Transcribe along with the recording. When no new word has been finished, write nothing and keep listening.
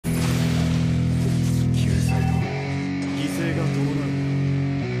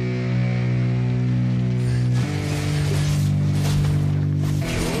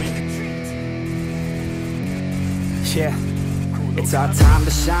Yeah, it's our time to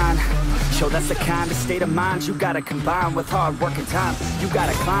shine. Show that's the kind of state of mind you gotta combine with hard work and time. You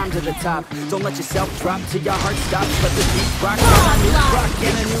gotta climb to the top. Don't let yourself drop till your heart stops. Let the beat rock. A new rock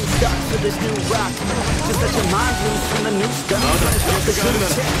and a new start for this new rock. Just let your mind loose from the new stuff.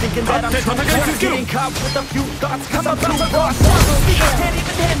 Thinking that I'm too tough, getting caught with a few thoughts. Cause I'm too raw. Can't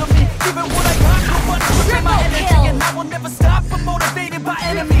even handle me. Even what I got, no one to bring my energy. And I will never stop. I'm motivated by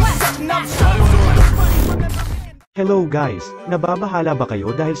enemies. Setting up shows. Hello guys! Nababahala ba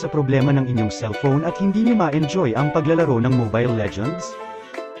kayo dahil sa problema ng inyong cellphone at hindi nyo ma-enjoy ang paglalaro ng Mobile Legends?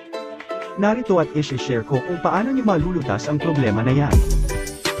 Narito at i-share ko kung paano nyo malulutas ang problema na yan.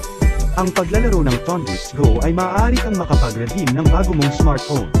 Ang paglalaro ng Let's Go ay maaari kang makapag-redeem ng bago mong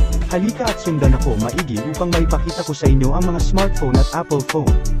smartphone. Halika at sundan ako maigi upang maipakita ko sa inyo ang mga smartphone at Apple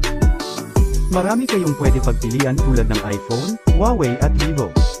phone. Marami kayong pwede pagpilian tulad ng iPhone, Huawei at Vivo.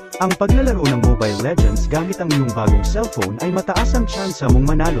 Ang paglalaro ng Mobile Legends gamit ang iyong bagong cellphone ay mataas ang tsansa mong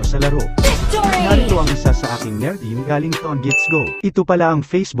manalo sa laro. Narito ang isa sa aking nerdin galing Let's Go. Ito pala ang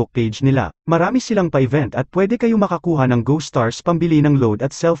Facebook page nila. Marami silang pa-event at pwede kayo makakuha ng Go Stars pambili ng load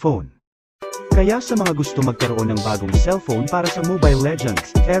at cellphone. Kaya sa mga gusto magkaroon ng bagong cellphone para sa Mobile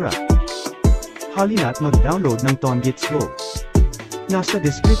Legends era, halina't mag-download ng Let's Go. Nasa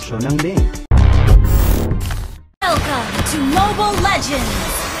description ang link. Welcome to Mobile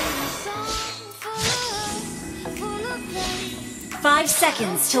Legends! 5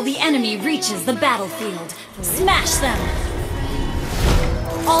 seconds till the enemy reaches the battlefield. Smash them!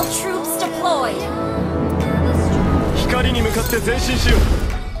 All troops deployed! 光に向かって前進しよ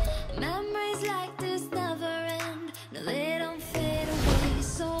う。 Memories like this never end. No, they don't fade away.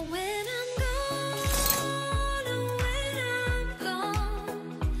 So when I'm gone, oh, when I'm gone,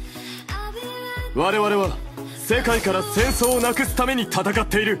 I'll be right 我々は世界から戦争をなくすために戦っ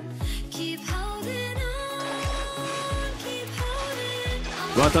ている。 keep holding on, keep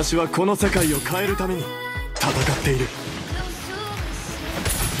holding on. 私はこの世界を変えるために戦っている。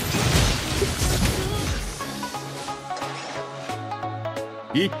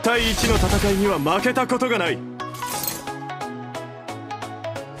 1対1の戦いには負けたことがない。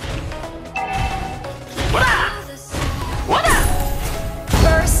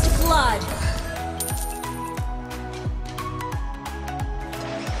 First blood!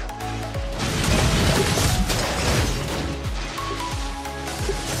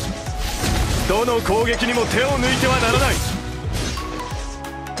 どの攻撃にも手を抜いてはならない。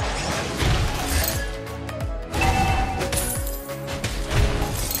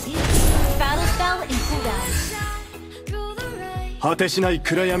 Battle spell in cooldown. 果てしない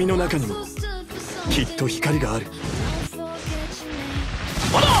暗闇の中にもきっと光がある。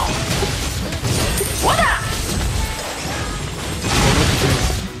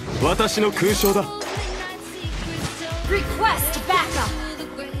 私の勲章だ。 Request backup!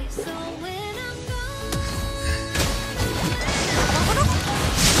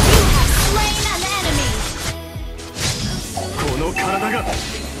 Slain an enemy! この体が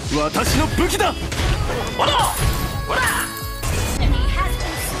私の武器だ。 Enemy has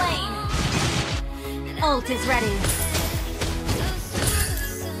been slain! Ult is ready.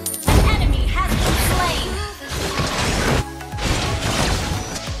 An enemy has been slain!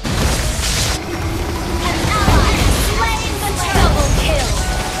 An ally has slain the double kill!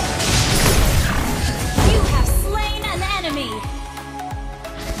 You have slain an enemy!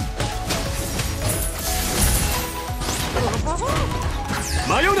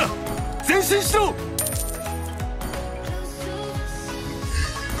迷うな。前進しろ。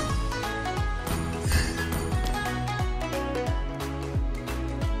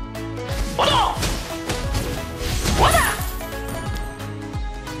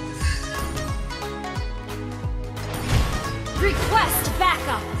 Request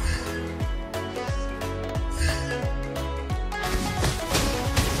backup!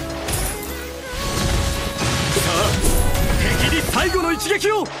 さあ、敵に最後の一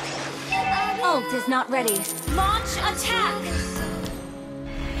撃を。 Ult is not ready. Launch attack!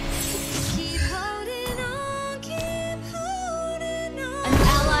 Keep holding on, keep holding on. An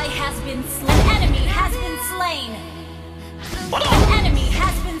ally has been slain. An enemy has been slain. An enemy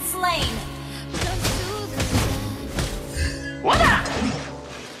has been slain. Close to the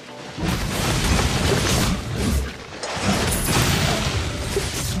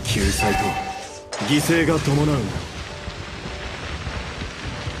救済と犠牲が伴う。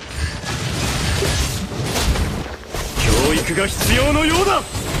教育が必要のようだ。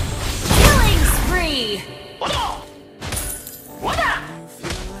 Killing spree!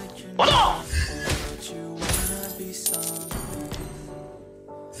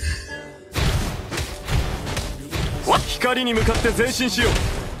 光に向かって前進しよう。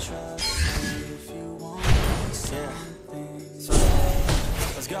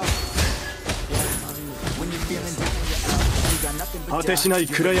果てしない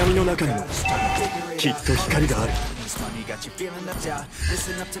暗闇の中にもきっと光がある。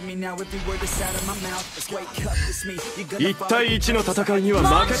1対1の戦いには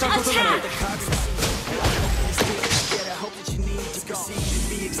負けたことがない。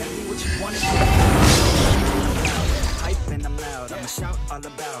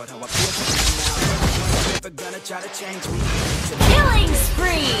Killing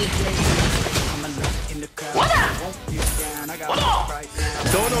spree!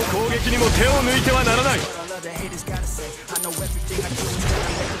 どの攻撃にも手を抜いてはならない。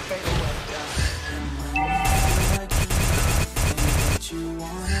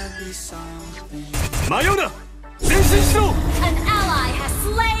迷うな、前進しろ。 An ally has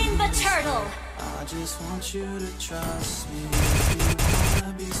slain the turtle! I just want you to trust me if you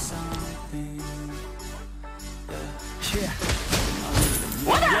wanna be something. Yeah.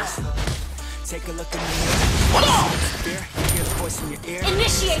 Take a look in the mirror. Fear, hear the voice in your ear.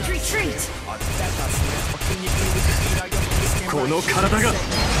 Initiate retreat! この体が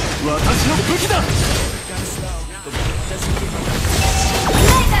私の武器だ。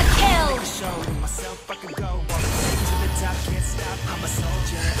 Mega kill!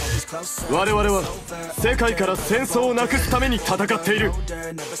 我々は世界から戦争をなくすために戦っている。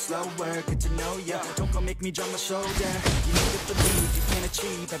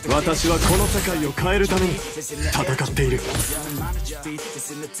私はこの世界を変えるために戦っている。さ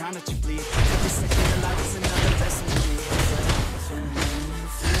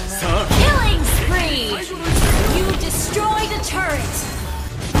あ、 Killing spree! You destroy the turret!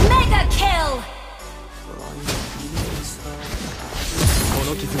 Mega kill! こ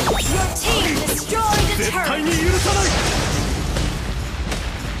の傷は Your team destroyed the 絶対 turret! に許さない。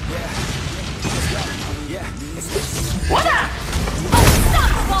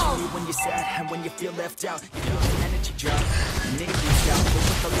 Unstoppable! When you're sad and when you feel left out, you feel the energy drop. And it reach out, but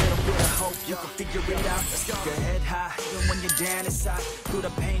with a little bit of hope, you can figure it out. Let's go. Your head high, even when you're down inside. Through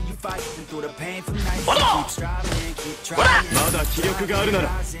the pain you fight, and through the painful nights, you keep striving, keep trying. まだ気力があるなら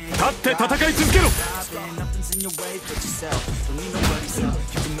立って戦い続けろ。 Nothing's in your way but yourself. Don't need nobody's help.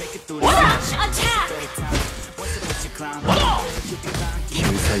 You can make it through the Rush attack! Once it lets you climb, 救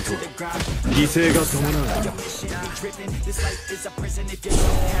済と犠牲が伴う。 this life is a prison if you don't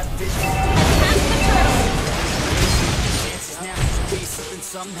have vision. Chances now to be something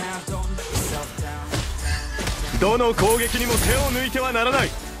somehow. Don't let yourself down. どの攻撃にも手を抜いてはならない。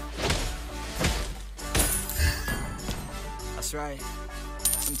 That's right.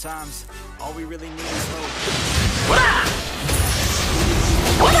 Sometimes all we really need is hope.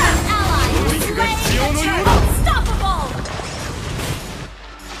 An ally has slain the turret! Unstoppable!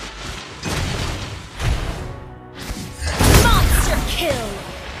 Monster kill!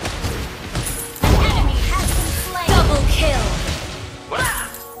 An enemy has been slain! Double kill!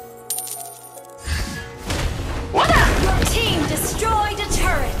 Your team destroyed a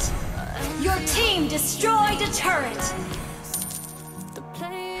turret! Your team destroyed a turret! The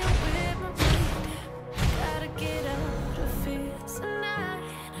playing with my mind. Gotta get out of here tonight.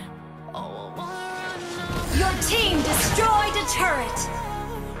 Oh, I wanna run off. Your team destroyed a turret!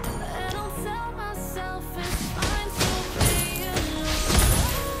 I don't tell myself it's fine to play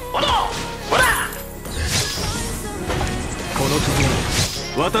alone. この傷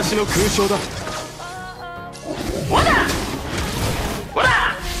は私の勲章だ。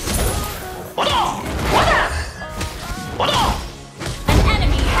 An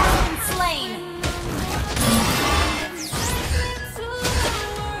enemy has been slain! To the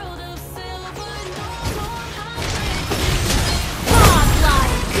world of silver, no more hiding.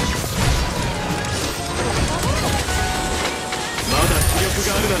 Godlike! まだ気力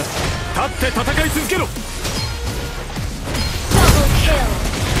があるなら立って戦い続けろ。 Double kill!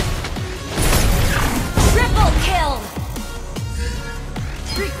 Triple kill!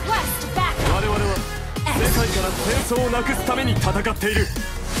 Request backup! 我々は世界から戦争をなくすために戦っている。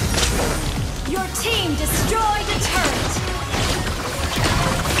 Your team destroyed a turret!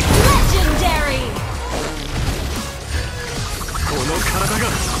 Legendary! この体が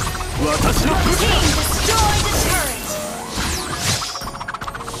私の Your 武器 team だ。 destroyed a turret!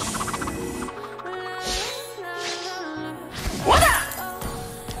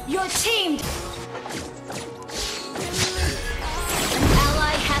 Your team... An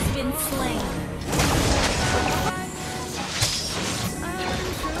ally has been slain.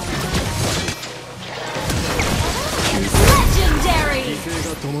 Legendary! 犠牲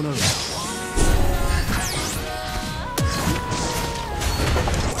が伴う。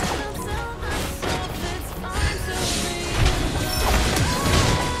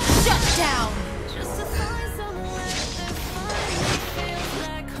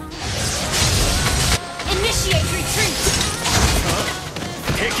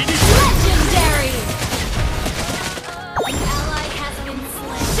Legendary! An ally has been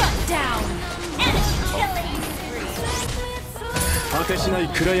slain. Shut down! Enemy killing spree! 果てしない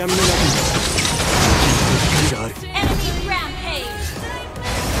暗闇の中にきっと光がある。 Enemy rampage!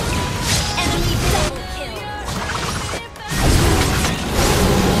 Enemy double kill!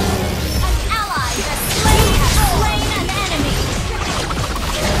 An ally has slain an enemy!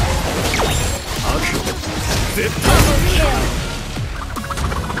 絶対 Double kill!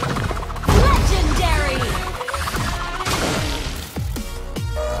 Legendary!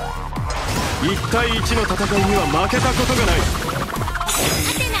 1対1の戦いには負けたことがない。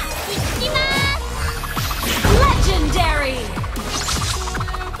 Athena, 行きます Legendary!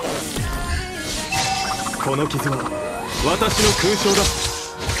 この傷は私の勲章だ。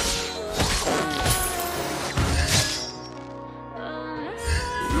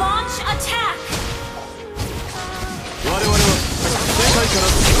 Launch attack! 我々は世界から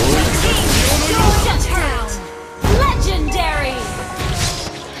教育が必要のようだ。 Shut down! Legendary!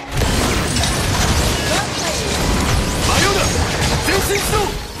 迷うな、前進しろ。